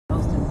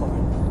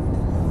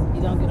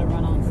you don't get a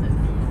run-on syndrome.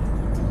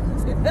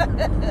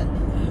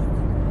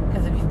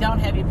 Because if you don't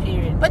have your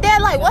period... But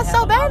Dad, like, what's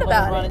so bad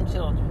about it? Running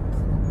children.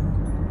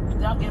 If you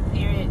don't get a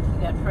period,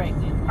 you got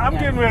pregnant. I'm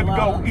getting ready to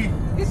go eat,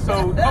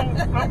 so don't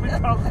be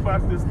talking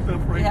about this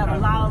stuff right now. You have a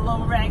lot of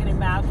little raggedy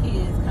mouth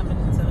kids coming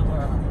into the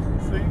world.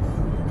 See?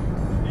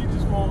 You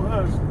just want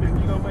us, and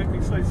you're going to make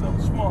me say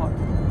something smart.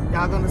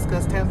 Y'all gonna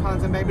discuss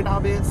tampons and baby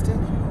doll beds too?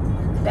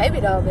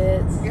 Baby doll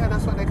beds. Yeah,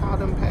 that's what they call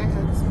them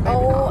pads. Baby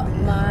Oh doll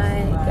beds.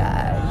 my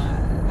gosh.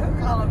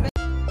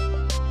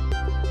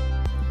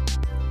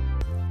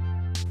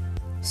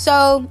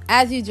 So,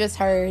 as you just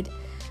heard,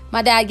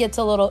 my dad gets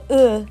a little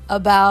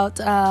about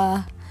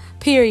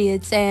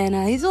periods, and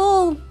he's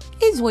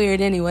weird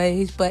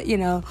anyways, but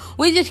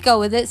we just go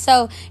with it.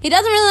 So he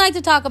doesn't really like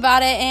to talk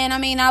about it, and I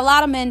mean, a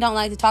lot of men don't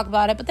like to talk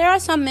about it, but there are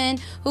some men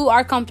who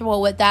are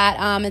comfortable with that.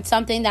 It's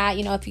something that,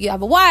 if you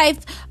have a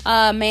wife,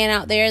 man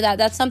out there,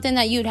 that's something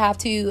that you'd have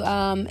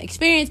to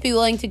experience, be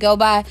willing to go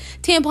buy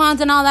tampons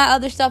and all that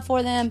other stuff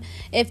for them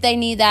if they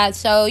need that.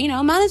 So,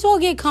 might as well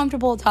get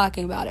comfortable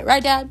talking about it,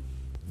 right, Dad?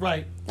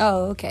 Right.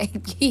 Oh, okay.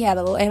 He had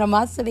a little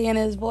animosity in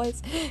his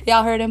voice.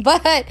 Y'all heard him.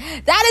 But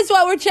that is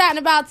what we're chatting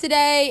about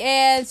today.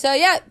 And so,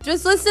 yeah,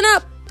 just listen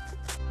up.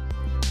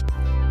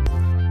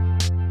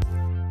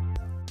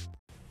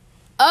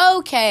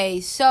 Okay,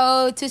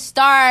 so to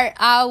start,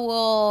 I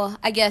will,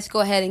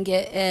 go ahead and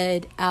get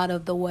Ed out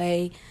of the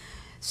way.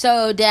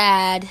 So,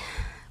 Dad,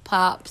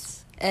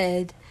 Pops,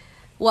 Ed,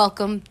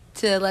 welcome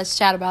to Let's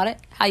Chat About It.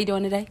 How you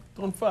doing today?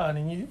 Doing fine,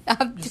 and you?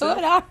 I'm Yourself?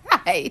 doing all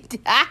right.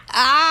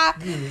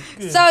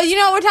 Good. So, you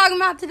know what we're talking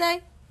about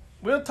today?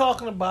 We're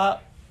talking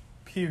about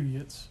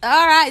periods.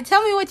 All right.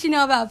 Tell me what you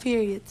know about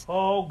periods.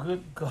 Oh,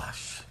 good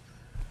gosh.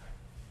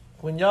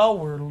 When y'all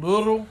were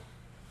little,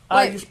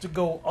 I used to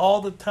go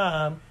all the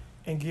time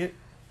and get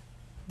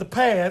the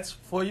pads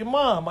for your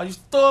mom. I used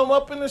to throw them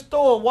up in the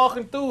store,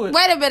 walking through it.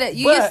 Wait a minute.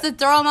 You used to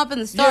throw them up in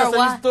the store? Yes, Why?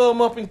 I used to throw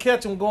them up and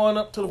catch them going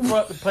up to the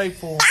front to pay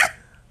for them.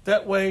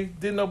 That way,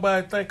 didn't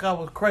nobody think I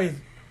was crazy.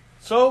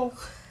 So,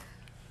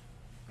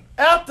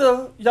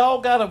 after y'all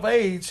got of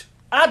age,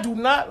 I do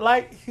not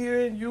like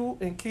hearing you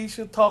and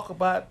Keisha talk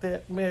about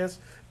that mess,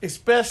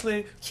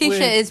 especially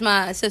Keisha is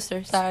my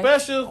sister, sorry.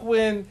 Especially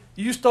when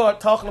you start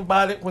talking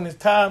about it when it's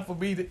time for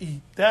me to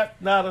eat. That's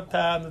not a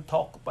time to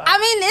talk about it. I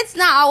mean, it's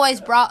not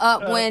always brought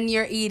up when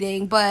you're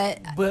eating,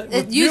 but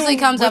it usually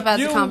comes up as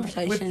a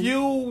conversation. With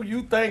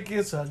you think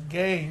it's a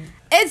game.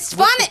 It's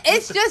funny.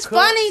 It's just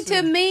funny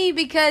to me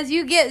because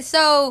you get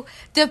so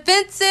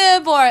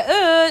defensive or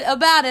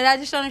about it. I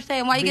just don't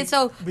understand why you get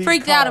so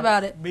freaked out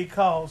about it.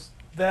 Because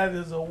that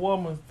is a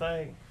woman's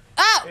thing.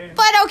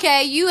 But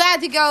okay, you had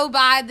to go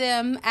buy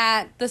them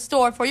at the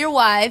store for your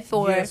wife,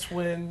 or yes,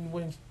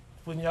 when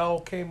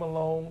y'all came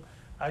along,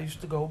 I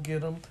used to go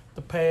get them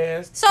the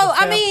pads. So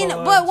I mean,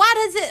 but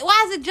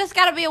why is it just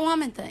got to be a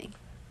woman thing?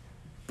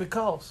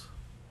 Because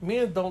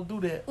men don't do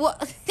that. Well,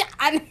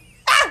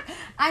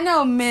 I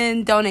know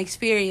men don't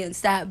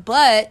experience that,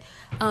 but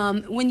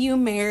when you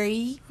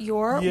marry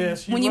your wife,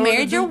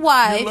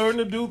 you learn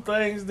to do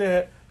things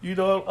that you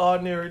don't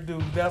ordinarily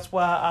do. That's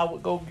why I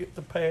would go get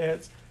the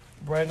pads,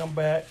 bring them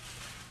back,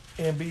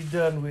 and be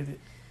done with it.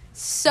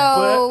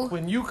 So, but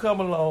when you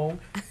come along,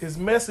 as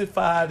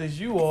messified as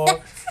you are,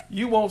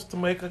 you wants to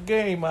make a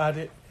game out of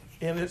it,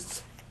 and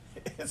it's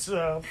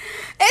not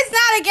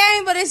a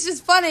game, but it's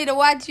just funny to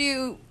watch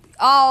you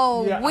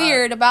all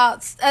weird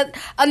about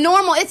a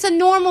normal. It's a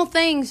normal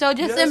thing, so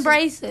just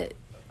embrace it.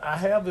 I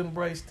have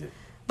embraced it,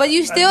 but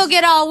you still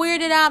get all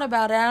weirded out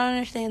about it. I don't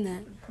understand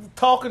that.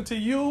 Talking to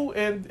you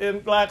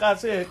and like I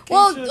said, Keisha,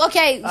 well,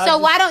 okay. So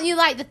why don't you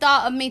like the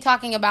thought of me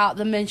talking about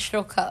the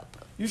menstrual cup?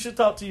 You should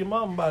talk to your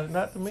mom about it,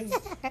 not to me.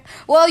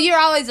 Well, you're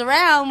always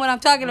around when I'm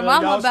talking to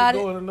mama about it.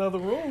 Y'all should go in another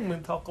room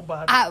and talk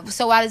about it.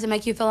 So why does it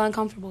make you feel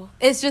uncomfortable?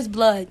 It's just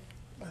blood.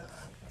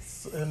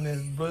 And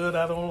there's blood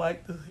I don't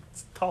like to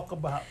talk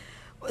about.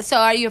 So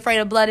are you afraid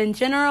of blood in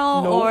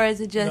general, or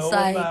is it just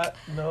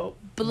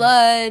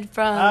blood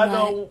from?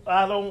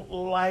 I don't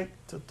like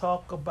to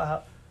talk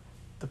about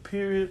the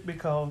period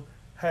because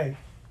hey,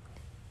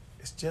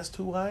 it's just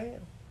who I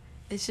am.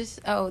 It's just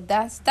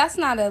that's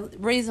not a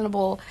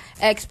reasonable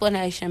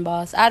explanation,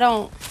 boss. I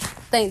don't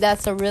think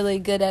that's a really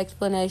good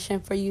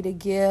explanation for you to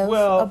give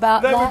about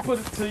that. Let me put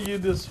it to you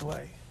this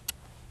way.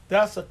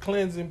 That's a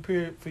cleansing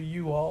period for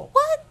you all.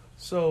 What?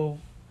 So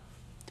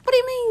what do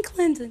you mean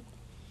cleansing?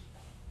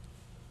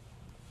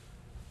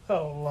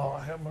 Oh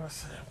Lord, have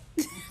mercy.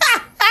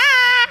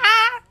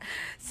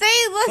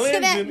 See,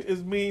 listen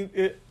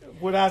cleansing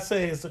when I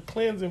say it's a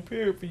cleansing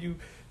period for you,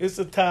 it's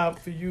a time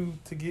for you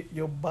to get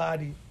your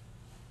body.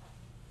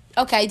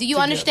 Okay, do you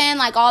understand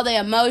like all the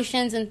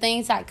emotions and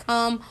things that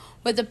come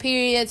with the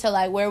period? So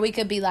like where we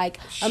could be like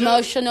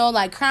emotional,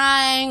 like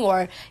crying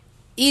or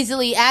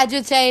easily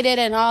agitated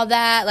and all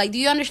that. Like, do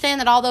you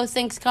understand that all those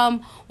things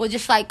come with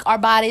just like our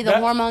body, the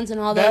hormones and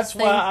all those things?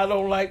 That's why I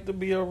don't like to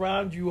be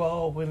around you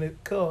all when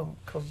it comes.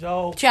 Because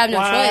y'all have no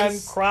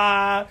choice.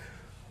 Cry,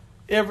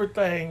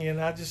 everything. And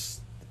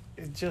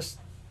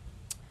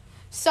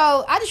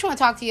So I just want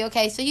to talk to you.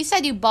 Okay, so you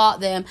said you bought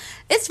them.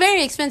 It's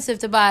very expensive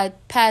to buy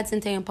pads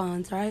and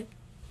tampons, right?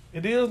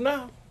 It is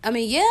now. I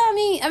mean, yeah. I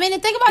mean,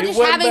 and think about It just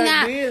wasn't having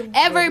back that then,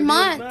 every but it is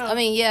month. now. I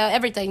mean, yeah,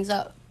 everything's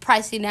up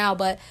pricey now,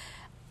 but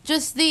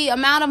just the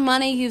amount of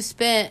money you've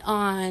spent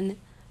on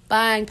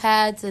buying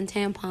pads and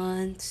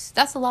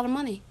tampons—that's a lot of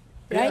money,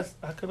 right? Yes,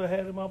 I could have had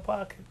it in my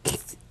pocket.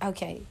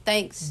 Okay,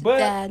 thanks, But,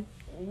 Dad.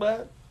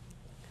 But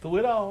through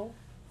it all,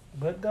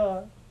 but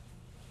God.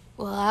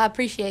 Well, I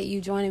appreciate you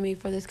joining me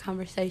for this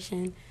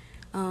conversation.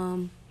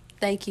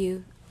 Thank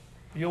you.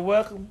 You're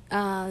welcome. But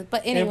And for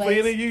any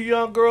anyways, of you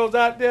young girls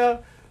out there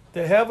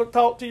that haven't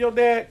talked to your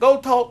dad, go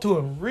talk to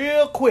him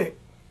real quick.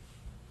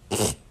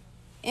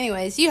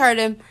 you heard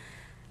him.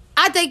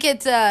 I think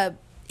it's a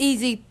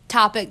easy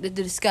topic to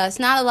discuss.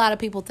 Not a lot of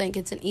people think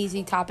it's an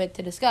easy topic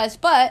to discuss,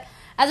 but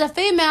as a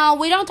female,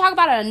 we don't talk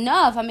about it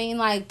enough. I mean,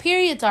 like,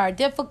 periods are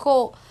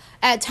difficult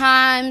at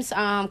times.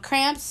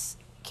 Cramps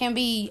can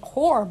be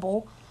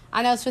horrible.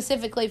 I know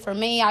specifically for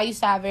me, I used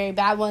to have very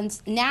bad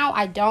ones. Now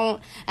I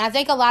don't. And I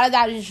think a lot of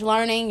that is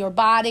learning your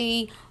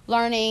body,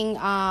 learning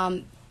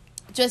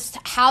just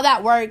how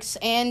that works,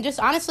 and just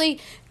honestly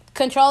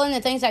controlling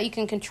the things that you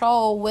can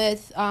control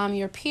with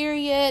your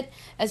period,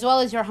 as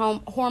well as your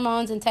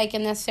hormones, and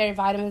taking necessary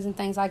vitamins and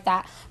things like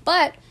that.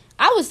 But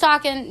I was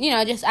talking,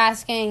 just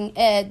asking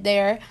Ed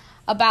there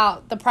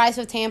about the price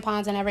of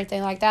tampons and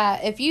everything like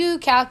that. If you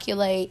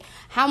calculate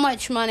how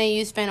much money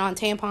you spend on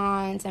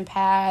tampons and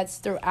pads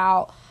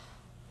throughout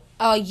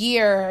a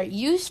year,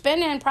 you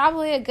spending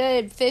probably a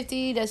good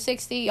 $50 to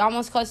 $60,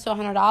 almost close to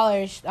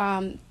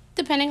 $100,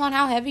 depending on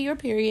how heavy your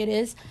period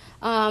is,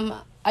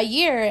 a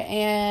year.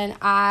 And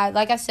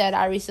like I said,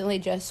 I recently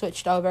just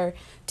switched over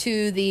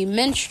to the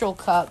menstrual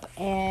cup,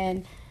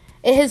 and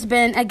it has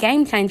been a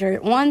game changer.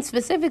 One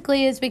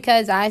specifically is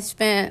because I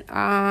spent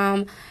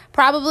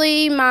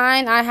probably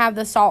mine. I have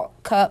the Salt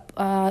cup,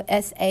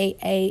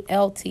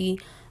 SAALT,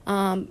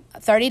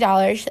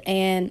 $30,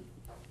 and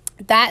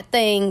that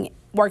thing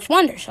works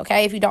wonders.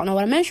 Okay, if you don't know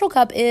what a menstrual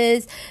cup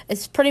is,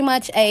 it's pretty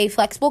much a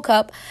flexible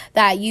cup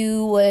that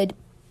you would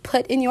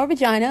put in your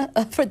vagina.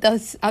 For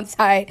those, I'm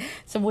sorry,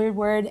 it's a weird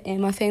word,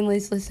 and my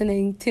family's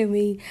listening to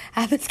me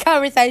have this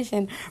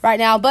conversation right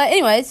now. But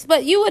anyways,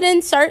 you would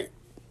insert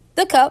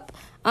the cup,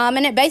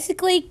 and it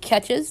basically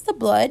catches the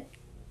blood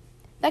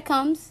that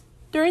comes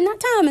during that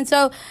time. And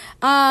so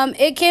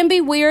it can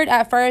be weird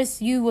at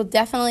first. You will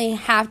definitely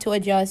have to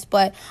adjust,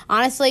 but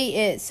honestly,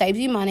 it saves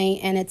you money,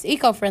 and it's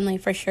eco-friendly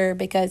for sure,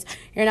 because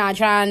you're not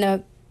trying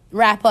to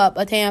wrap up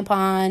a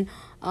tampon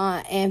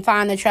and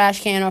find the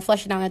trash can or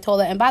flush it down the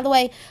toilet. And by the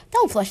way,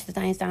 don't flush the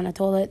things down the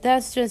toilet.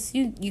 That's just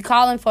you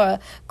calling for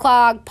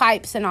clogged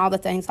pipes and all the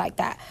things like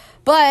that.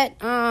 But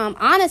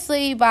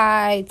honestly,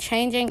 by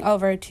changing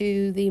over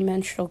to the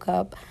menstrual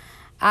cup,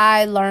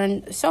 I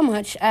learned so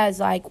much, as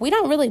like, we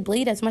don't really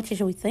bleed as much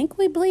as we think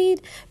we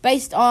bleed,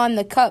 based on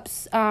the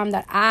cups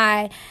that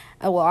I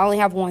only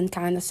have one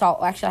kind of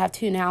Salt. Actually, I have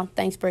two now.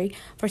 Thanks, Bree,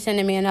 for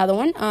sending me another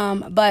one.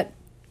 But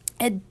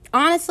it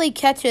honestly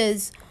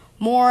catches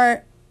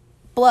more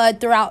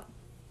blood throughout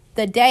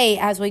the day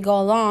as we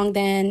go along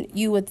than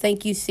you would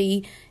think you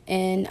see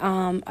in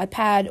a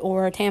pad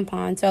or a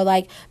tampon. So,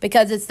 like,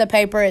 because it's the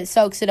paper, it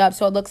soaks it up,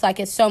 so it looks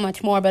like it's so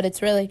much more, but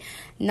it's really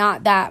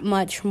not that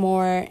much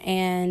more.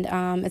 And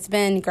it's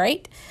been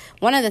great.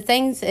 One of the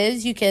things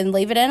is you can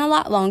leave it in a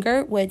lot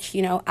longer, which,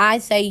 I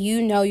say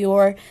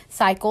your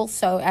cycle.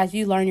 So as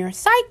you learn your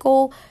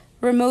cycle,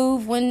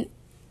 remove when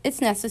it's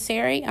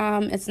necessary.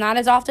 It's not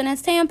as often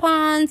as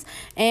tampons.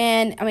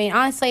 And, I mean,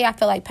 honestly, I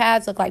feel like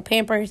pads look like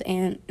Pampers,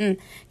 and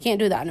can't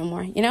do that no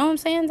more. You know what I'm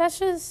saying? That's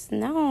just,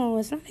 no,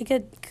 it's not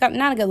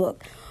a good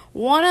look.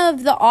 One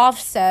of the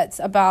offsets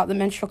about the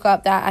menstrual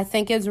cup that I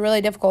think is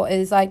really difficult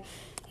is, like,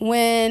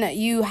 when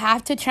you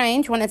have to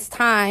change, when it's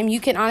time, you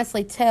can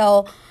honestly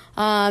tell.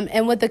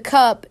 And with the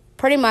cup,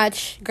 pretty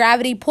much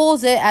gravity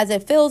pulls it as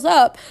it fills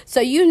up, so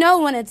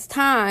when it's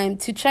time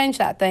to change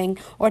that thing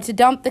or to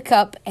dump the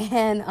cup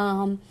and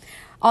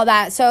all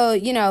that. So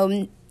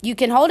you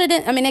can hold it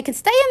in. I mean, it can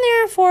stay in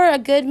there for a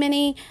good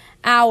many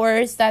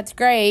hours. That's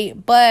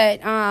great,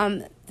 but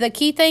the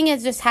key thing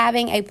is just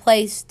having a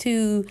place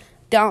to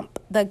dump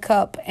the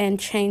cup and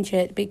change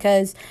it,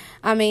 because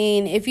I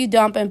mean, if you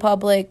dump in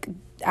public,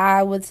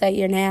 I would say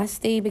you're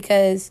nasty,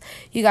 because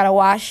you got to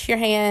wash your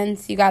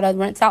hands, you got to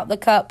rinse out the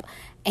cup,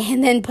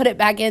 and then put it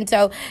back in.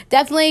 So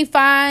definitely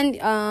find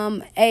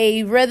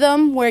a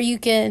rhythm where you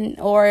can,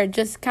 or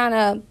just kind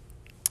of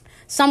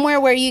somewhere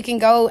where you can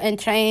go and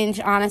change.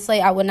 Honestly,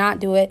 I would not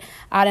do it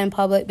out in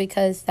public,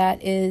 because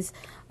that is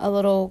a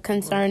little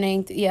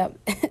concerning. Yeah.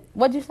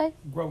 What'd you say?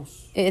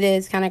 Gross. It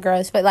is kind of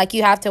gross, but like,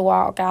 you have to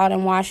walk out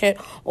and wash it.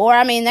 Or,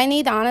 I mean, they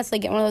need to honestly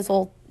get one of those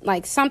little,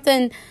 like,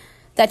 something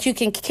that you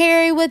can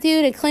carry with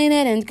you to clean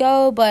it and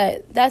go,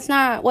 but that's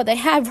not what they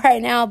have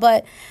right now.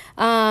 But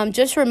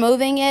just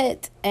removing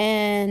it,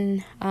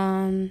 and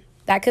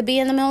that could be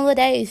in the middle of the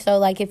day. So,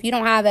 like, if you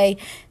don't have a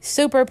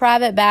super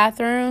private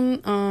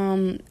bathroom,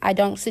 I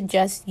don't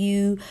suggest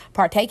you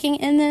partaking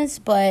in this,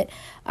 but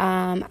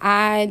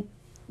I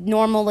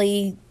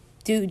normally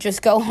do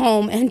just go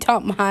home and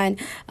dump mine.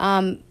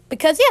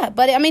 Because,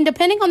 but I mean,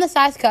 depending on the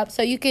size cup,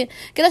 so you can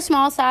get a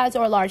small size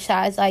or a large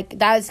size. Like,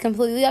 that is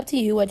completely up to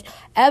you,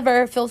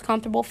 whichever feels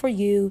comfortable for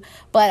you.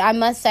 But I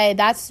must say,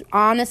 that's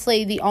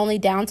honestly the only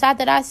downside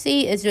that I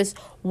see is just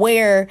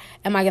where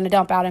am I going to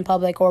dump out in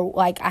public, or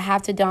like I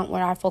have to dump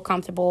where I feel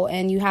comfortable.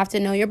 And you have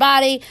to know your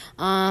body,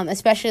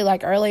 especially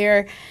like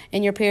earlier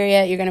in your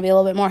period, you're going to be a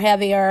little bit more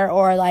heavier,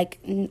 or like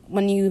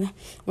when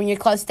you're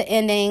close to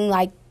ending,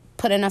 like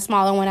put in a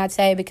smaller one, I'd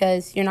say,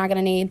 because you're not going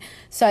to need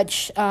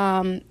such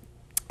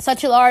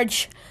a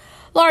large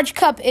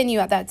cup in you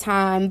at that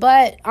time.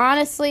 But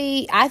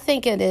honestly, I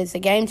think it is a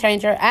game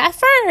changer. At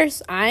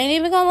first, I ain't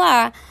even gonna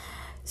lie,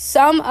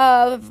 some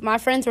of my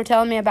friends were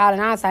telling me about it,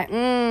 and I was like,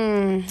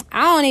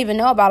 I don't even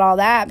know about all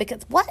that,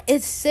 because what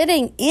is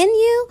sitting in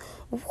you?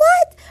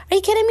 What? Are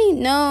you kidding me?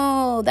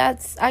 No,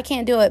 I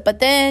can't do it. But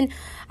then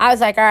I was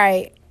like, all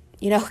right,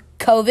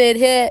 COVID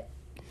hit.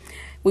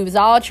 We was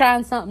all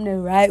trying something new,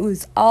 right? We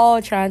was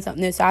all trying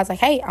something new. So I was like,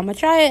 hey, I'm going to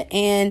try it.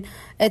 And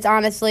it's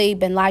honestly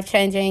been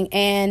life-changing.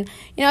 And,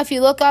 if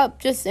you look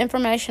up just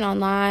information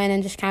online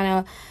and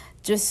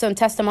just some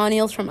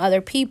testimonials from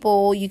other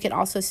people, you can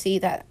also see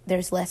that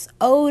there's less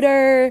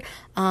odor.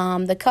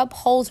 The cup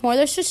holds more.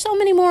 There's just so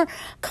many more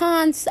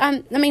pros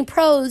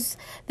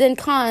than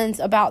cons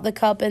about the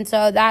cup. And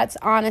so that's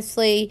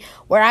honestly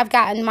where I've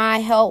gotten my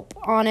help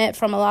on it,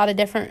 from a lot of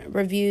different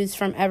reviews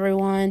from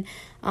everyone,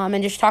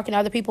 and just talking to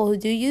other people who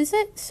do use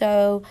it.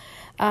 So,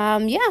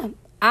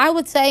 I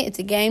would say it's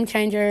a game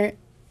changer.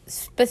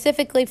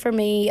 Specifically for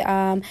me,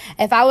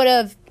 if I would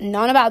have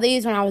known about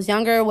these when I was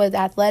younger with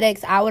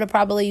athletics, I would have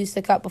probably used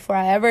the cup before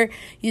I ever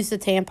used the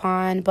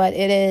tampon. But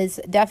it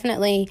is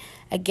definitely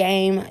a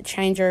game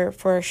changer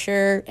for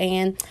sure.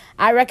 And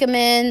I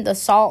recommend the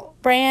Salt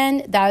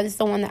brand. That is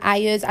the one that I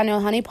use. I know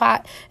Honey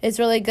Pot is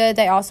really good.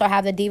 They also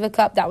have the Diva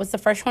Cup. That was the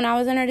first one I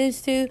was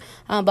introduced to.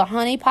 But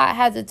Honey Pot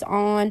has its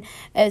own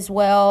as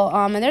well.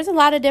 And there's a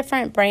lot of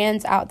different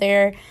brands out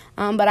there.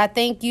 But I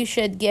think you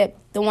should get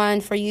the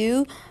one for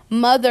you.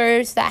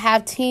 Mothers that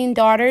have teen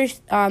daughters,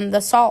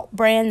 the Salt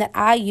brand that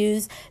I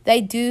use,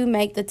 they do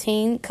make the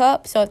teen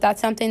cup. So if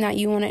that's something that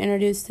you want to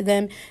introduce to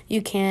them,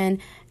 you can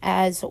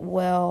as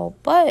well.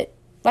 But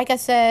like I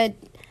said,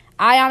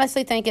 I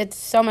honestly think it's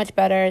so much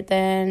better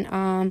than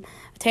a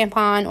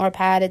tampon or a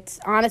pad. It's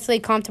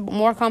honestly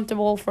more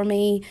comfortable for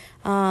me.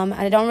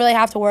 I don't really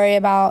have to worry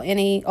about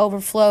any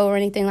overflow or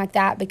anything like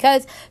that,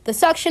 because the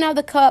suction of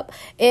the cup,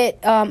 it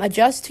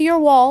adjusts to your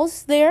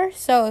walls there.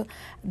 So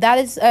that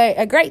is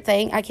a great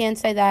thing. I can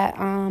say that.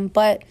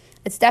 But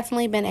it's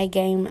definitely been a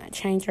game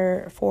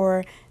changer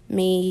for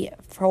me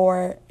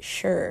for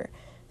sure.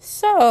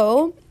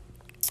 So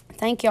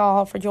thank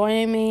y'all for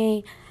joining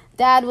me.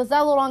 Dad, was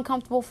that a little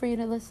uncomfortable for you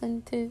to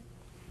listen to?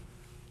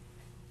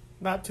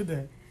 Not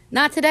today.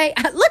 Not today?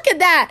 Look at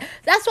that.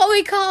 That's what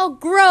we call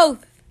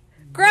growth.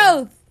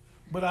 Growth.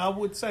 But I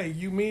would say,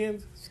 you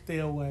men, stay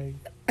away.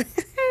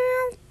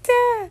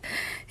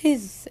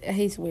 He's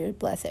weird,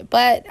 bless it.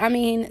 But,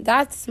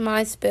 that's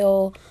my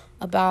spill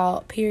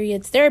about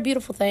periods. They're a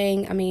beautiful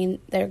thing.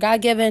 They're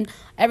God-given.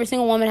 Every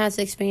single woman has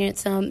to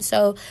experience them.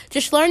 So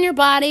just learn your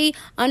body,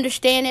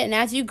 understand it, and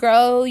as you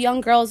grow,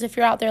 young girls, if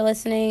you're out there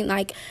listening,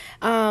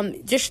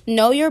 just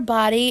know your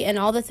body and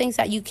all the things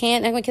that you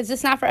can, because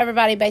it's not for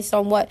everybody based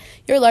on what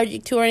you're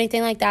allergic to or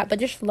anything like that, but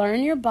just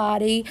learn your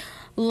body,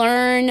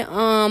 learn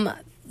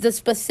the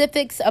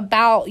specifics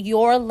about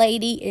your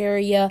lady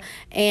area,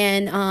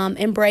 and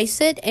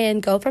embrace it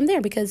and go from there,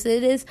 because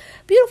it is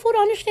beautiful to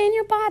understand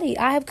your body.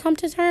 I have come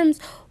to terms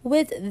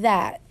with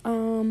that.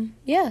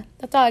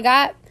 That's all I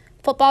got.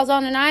 Football's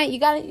on tonight.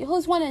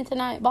 Who's winning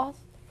tonight, boss?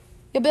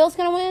 Your Bills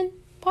gonna win,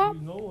 Pop?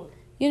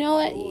 You know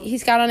it.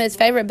 He's got on his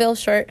favorite Bills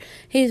shirt.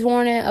 He's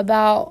worn it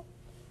about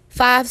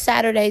 5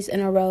 Saturdays in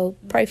a row.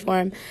 Pray for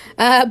him.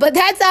 But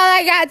that's all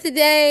I got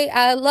today.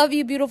 I love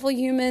you, beautiful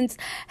humans.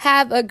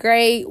 Have a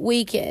great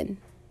weekend.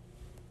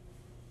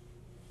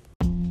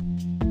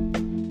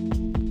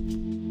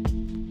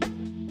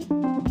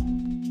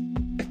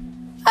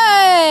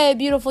 Hey,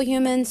 beautiful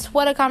humans.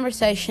 What a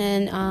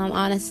conversation.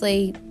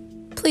 Honestly,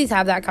 please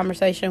have that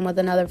conversation with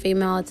another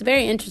female. It's a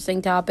very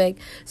interesting topic.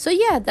 So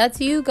that's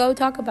you. Go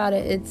talk about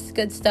it. It's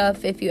good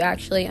stuff if you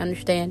actually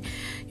understand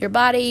your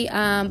body.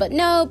 But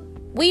no,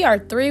 we are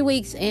 3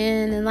 weeks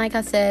in, and like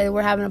I said,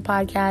 we're having a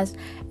podcast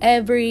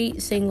every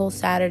single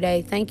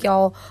Saturday. Thank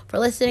y'all for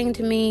listening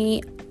to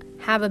me.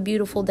 Have a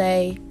beautiful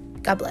day.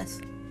 God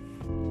bless.